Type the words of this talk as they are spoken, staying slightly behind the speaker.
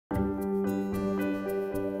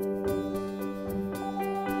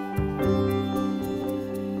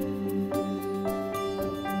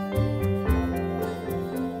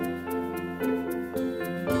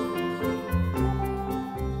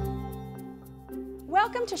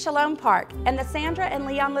Welcome to Shalom Park and the Sandra and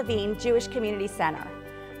Leon Levine Jewish Community Center.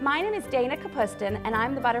 My name is Dana Kapustin and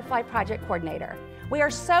I'm the Butterfly Project Coordinator. We are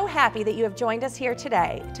so happy that you have joined us here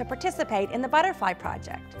today to participate in the Butterfly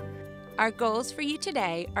Project. Our goals for you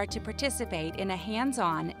today are to participate in a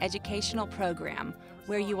hands-on educational program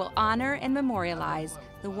where you will honor and memorialize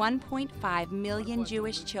the 1.5 million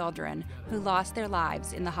Jewish children who lost their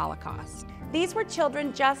lives in the Holocaust. These were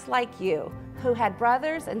children just like you, who had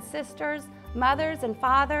brothers and sisters, mothers and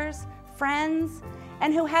fathers, friends,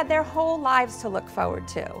 and who had their whole lives to look forward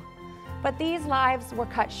to. But these lives were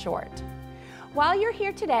cut short. While you're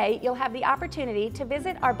here today, you'll have the opportunity to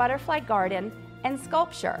visit our butterfly garden and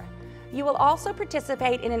sculpture. You will also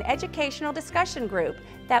participate in an educational discussion group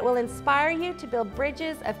that will inspire you to build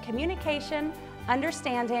bridges of communication,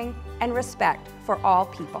 understanding, and respect for all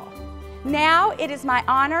people. Now it is my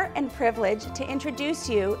honor and privilege to introduce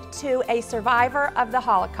you to a survivor of the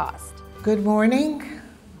Holocaust. Good morning.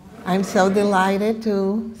 I'm so delighted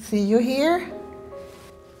to see you here.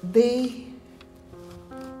 The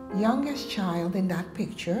youngest child in that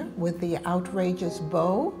picture with the outrageous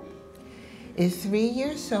bow is 3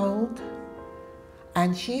 years old,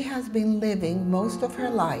 and she has been living most of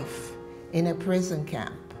her life in a prison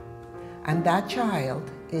camp. And that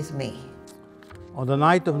child is me. On the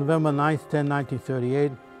night of November 9,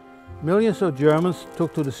 1938, millions of Germans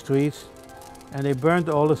took to the streets and they burned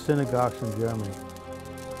all the synagogues in Germany.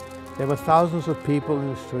 There were thousands of people in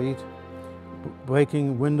the street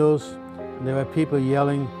breaking windows, and there were people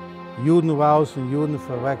yelling, "Juden raus" and "Juden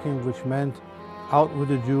verrecken," which meant out with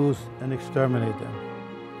the Jews and exterminate them.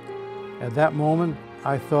 At that moment,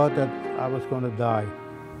 I thought that I was going to die.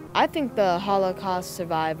 I think the Holocaust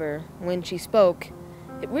survivor, when she spoke,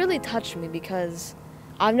 it really touched me because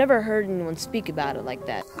I've never heard anyone speak about it like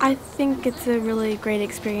that. I think it's a really great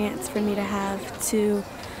experience for me to have to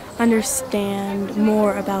understand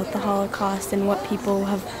more about the Holocaust and what people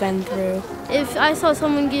have been through. If I saw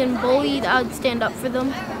someone getting bullied, I'd stand up for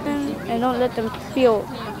them. And don't let them feel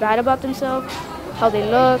bad about themselves, how they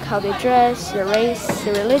look, how they dress, their race,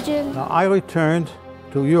 their religion. Now, I returned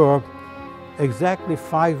to Europe exactly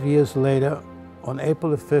 5 years later on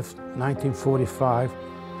April 5th, 1945,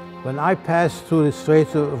 when I passed through the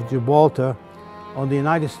Straits of Gibraltar on the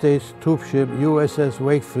United States troop ship USS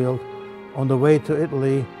Wakefield on the way to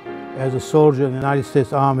Italy as a soldier in the United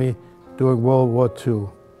States Army during World War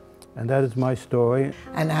II. And that is my story.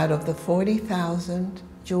 And out of the 40,000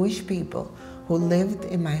 Jewish people who lived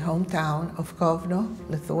in my hometown of Kovno,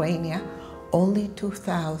 Lithuania, only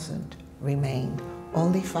 2,000 remained,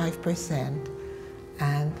 only 5%,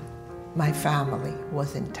 and my family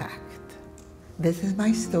was intact. This is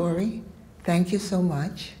my story. Thank you so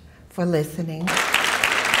much for listening.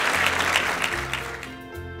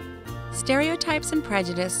 Stereotypes and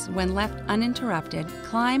prejudice, when left uninterrupted,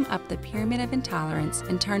 climb up the pyramid of intolerance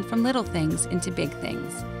and turn from little things into big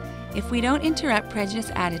things. If we don't interrupt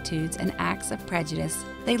prejudiced attitudes and acts of prejudice,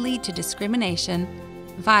 they lead to discrimination,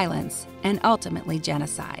 violence, and ultimately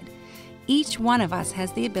genocide. Each one of us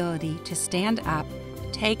has the ability to stand up,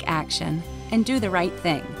 take action, and do the right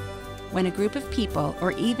thing. When a group of people,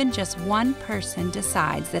 or even just one person,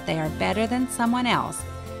 decides that they are better than someone else,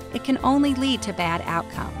 it can only lead to bad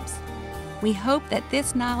outcomes. We hope that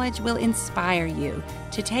this knowledge will inspire you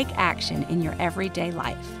to take action in your everyday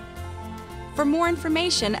life. For more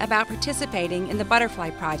information about participating in the Butterfly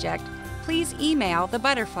Project, please email the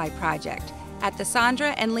Butterfly Project at the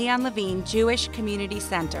Sandra and Leon Levine Jewish Community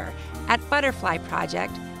Center at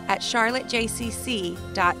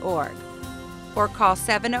butterflyproject@charlottejcc.org or call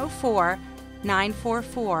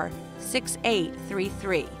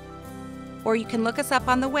 704-944-6833. Or you can look us up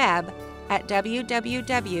on the web at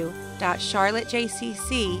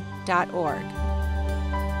www.charlottejcc.org.